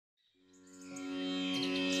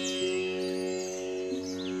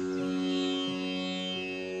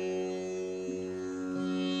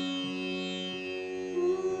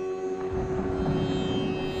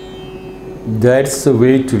That's the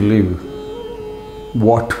way to live.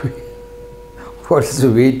 What is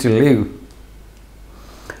the way to live?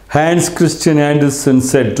 Hans Christian Andersen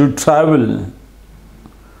said, to travel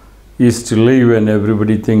is to live, and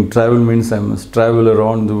everybody thinks travel means I must travel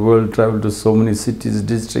around the world, travel to so many cities,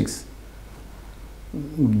 districts.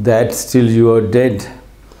 That still you are dead.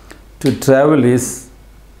 To travel is,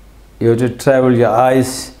 you have to travel your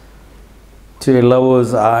eyes to a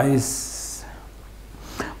lover's eyes.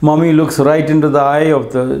 Mommy looks right into the eye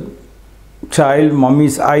of the child.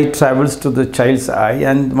 Mommy's eye travels to the child's eye,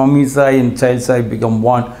 and mommy's eye and child's eye become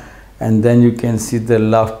one. And then you can see the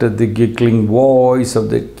laughter, the giggling voice of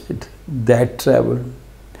the kid. That travel.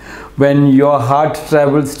 When your heart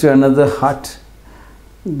travels to another heart,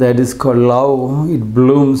 that is called love. It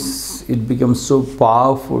blooms. It becomes so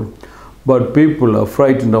powerful. But people are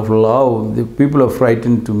frightened of love. The people are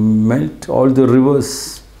frightened to melt. All the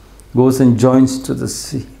rivers goes and joins to the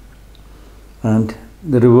sea. And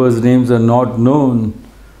the rivers' names are not known.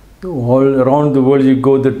 All around the world you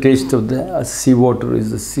go, the taste of the sea water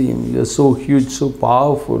is the same. You are so huge, so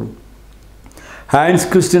powerful. Hans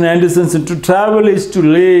Christian Andersen said, to travel is to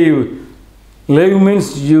live. Live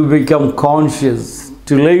means you become conscious.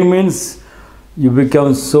 To live means you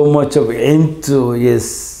become so much of into,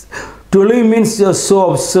 yes. To live means you are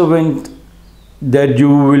so observant that you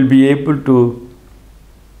will be able to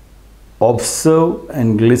observe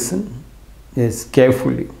and listen, yes,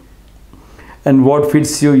 carefully. And what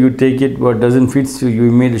fits you, you take it. What doesn't fit you, you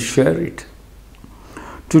immediately share it.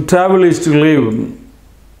 To travel is to live.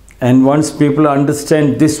 And once people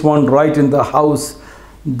understand this one right in the house,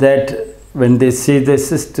 that when they see their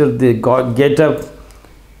sister, they get up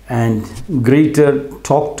and greet her,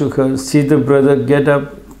 talk to her. See the brother, get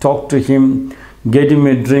up, talk to him, get him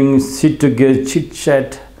a drink, sit together,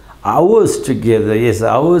 chit-chat. Hours together, yes,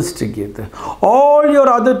 hours together. All your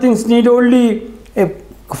other things need only a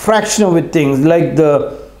fraction of it, things like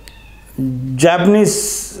the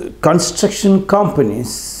Japanese construction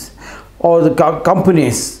companies or the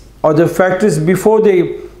companies or the factories. Before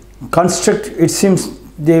they construct, it seems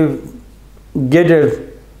they get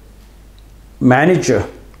a manager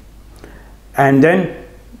and then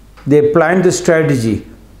they plan the strategy.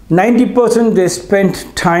 90% they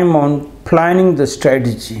spend time on planning the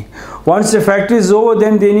strategy. Once the factory is over,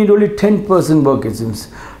 then they need only 10% work, it seems.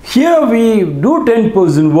 Here we do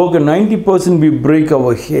 10% work and 90% we break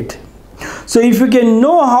our head. So if you can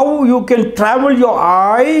know how you can travel your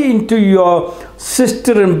eye into your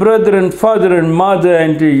sister and brother and father and mother,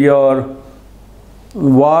 into your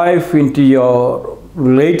wife, into your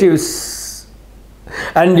relatives,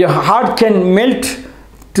 and your heart can melt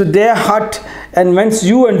to their heart, and once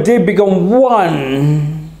you and they become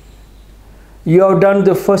one, you have done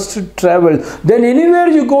the first travel. Then anywhere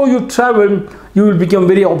you go, you travel, you will become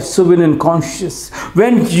very observant and conscious.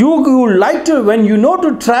 When you know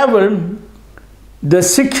to travel, the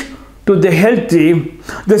sick to the healthy,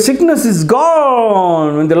 the sickness is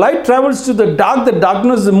gone. When the light travels to the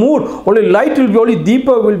darkness is moved. Only light will be, only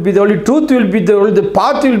deeper will be, the only truth will be there, only the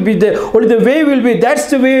path will be there, only the way will be. That's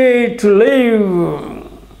the way to live.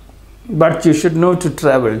 But you should know to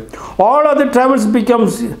travel. All other travels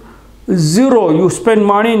becomes zero. You spend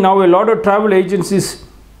money. Now a lot of travel agencies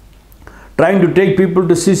trying to take people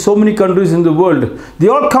to see so many countries in the world. They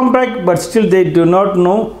all come back, but still they do not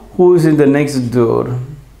know who is in the next door.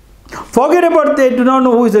 Forget about they do not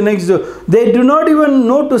know who is the next door. They do not even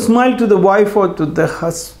know to smile to the wife or to the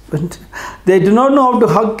husband. They do not know how to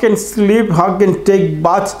hug and sleep, hug and take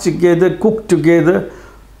baths together, cook together,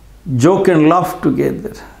 joke and laugh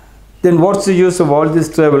together. Then what's the use of all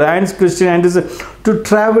this travel? Hans Christian Andersen, to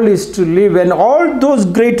travel is to live. And all those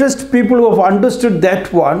greatest people who have understood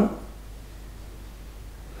that one,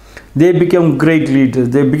 they become great leaders.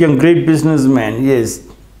 They become great businessmen. Yes.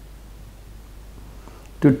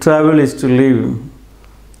 To travel is to live.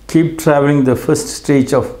 Keep traveling the first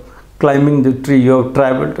stage of climbing the tree. You have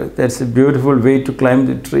traveled. That's a beautiful way to climb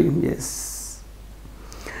the tree. Yes.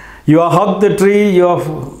 You have hugged the tree. You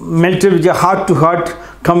have melted with your heart to heart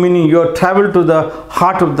communing. You have traveled to the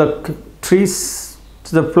heart of the trees,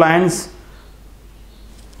 to the plants,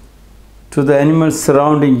 to the animals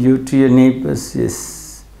surrounding you, to your neighbors.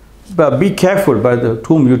 Yes. But be careful by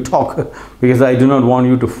whom you talk, because I do not want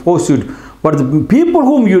you to force you. But the people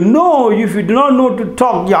whom you know, if you do not know to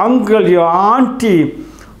talk, your uncle, your auntie,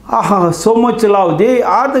 so much love. They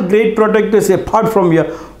are the great protectors apart from your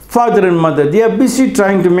father and mother. They are busy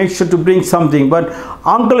trying to make sure to bring something. But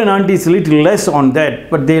uncle and auntie is a little less on that.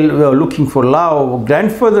 But they are looking for love.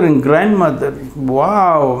 Grandfather and grandmother.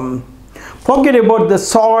 Wow. Forget about the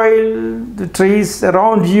soil, the trees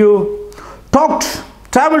around you. Talk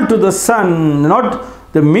Travel to the sun,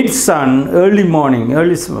 not the mid-sun, early morning,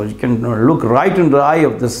 you can look right in the eye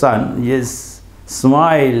of the sun. Yes,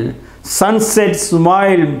 smile. Sunset,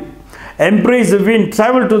 smile. Embrace the wind,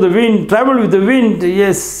 travel to the wind, travel with the wind.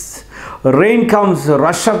 Yes, rain comes,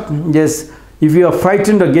 rush up. Yes, if you are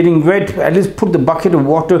frightened or getting wet, at least put the bucket of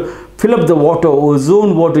water, fill up the water,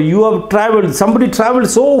 ozone water. You have traveled, somebody traveled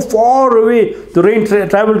so far away, the rain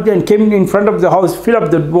traveled and came in front of the house, fill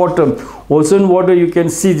up the water. Ozone water, you can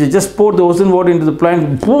see, they just pour the ozone water into the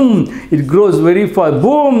plant, boom, it grows very fast.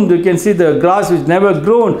 Boom, you can see the grass which never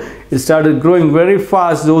grown, it started growing very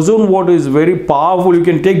fast. The ozone water is very powerful. You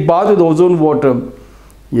can take bath with ozone water.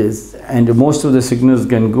 Yes, and most of the sickness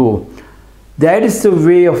can go. That is the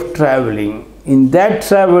way of traveling. In that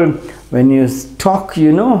travel, when you talk,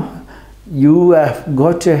 you know, you have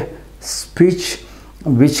got a speech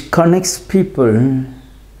which connects people.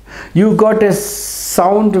 You got a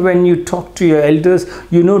sound when you talk to your elders,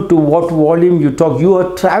 you know to what volume you talk. You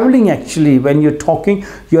are traveling actually when you're talking,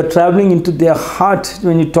 you are traveling into their heart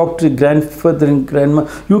when you talk to grandfather and grandma.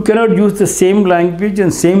 You cannot use the same language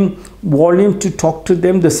and same volume to talk to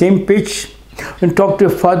them, the same pitch. When talk to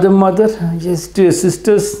your father, mother, yes, to your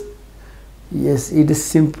sisters, yes, it is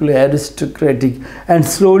simply aristocratic. And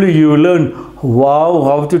slowly you learn, wow,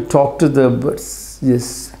 how to talk to the birds.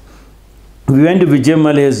 Yes. We went to Vijay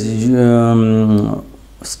Malay's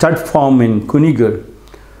stud farm in Kunigar,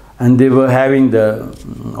 and they were having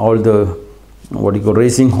all the what you call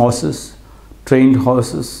racing horses, trained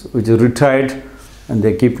horses, which are retired, and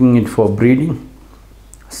they're keeping it for breeding.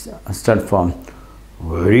 Stud farm,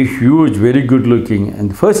 very huge, very good looking. And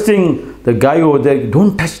the first thing, the guy over there,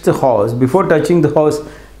 don't touch the horse. Before touching the horse,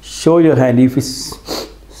 show your hand. If he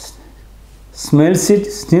smells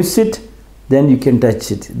it, sniffs it, then you can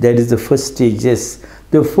touch it. That is the first stage. Yes,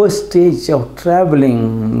 the first stage of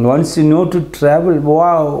traveling. Once you know to travel,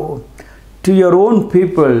 wow, to your own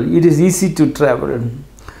people, it is easy to travel.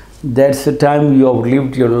 That's the time you have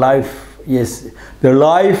lived your life. Yes, the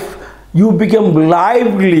life, you become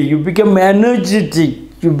lively, you become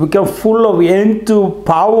energetic, you become full of enthu,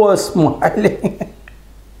 power, smiling.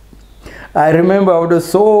 I remember after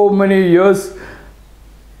so many years,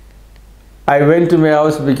 I went to my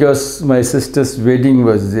house because my sister's wedding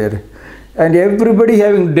was there. And everybody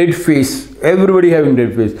having dead face. Everybody having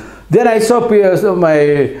dead face. Then I saw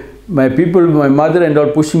my people, my mother and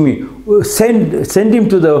all pushing me. Send him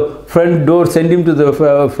to the front door, send him to the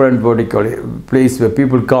front, what do you call it, place where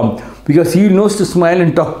people come. Because he knows to smile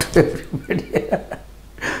and talk to everybody.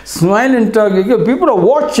 Smile and talk. People are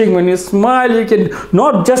watching. When you smile, you can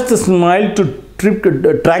not just a smile to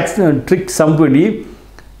trick somebody,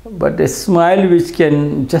 but a smile which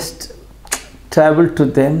can just travel to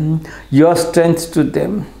them, your strength to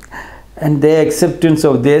them, and their acceptance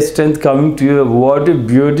of their strength coming to you. What a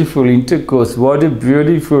beautiful intercourse, what a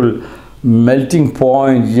beautiful melting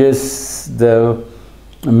point. Yes, the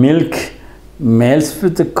milk melts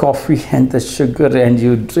with the coffee and the sugar, and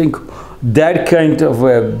you drink that kind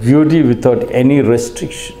of beauty without any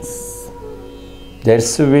restrictions.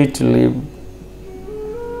 That's the way to live.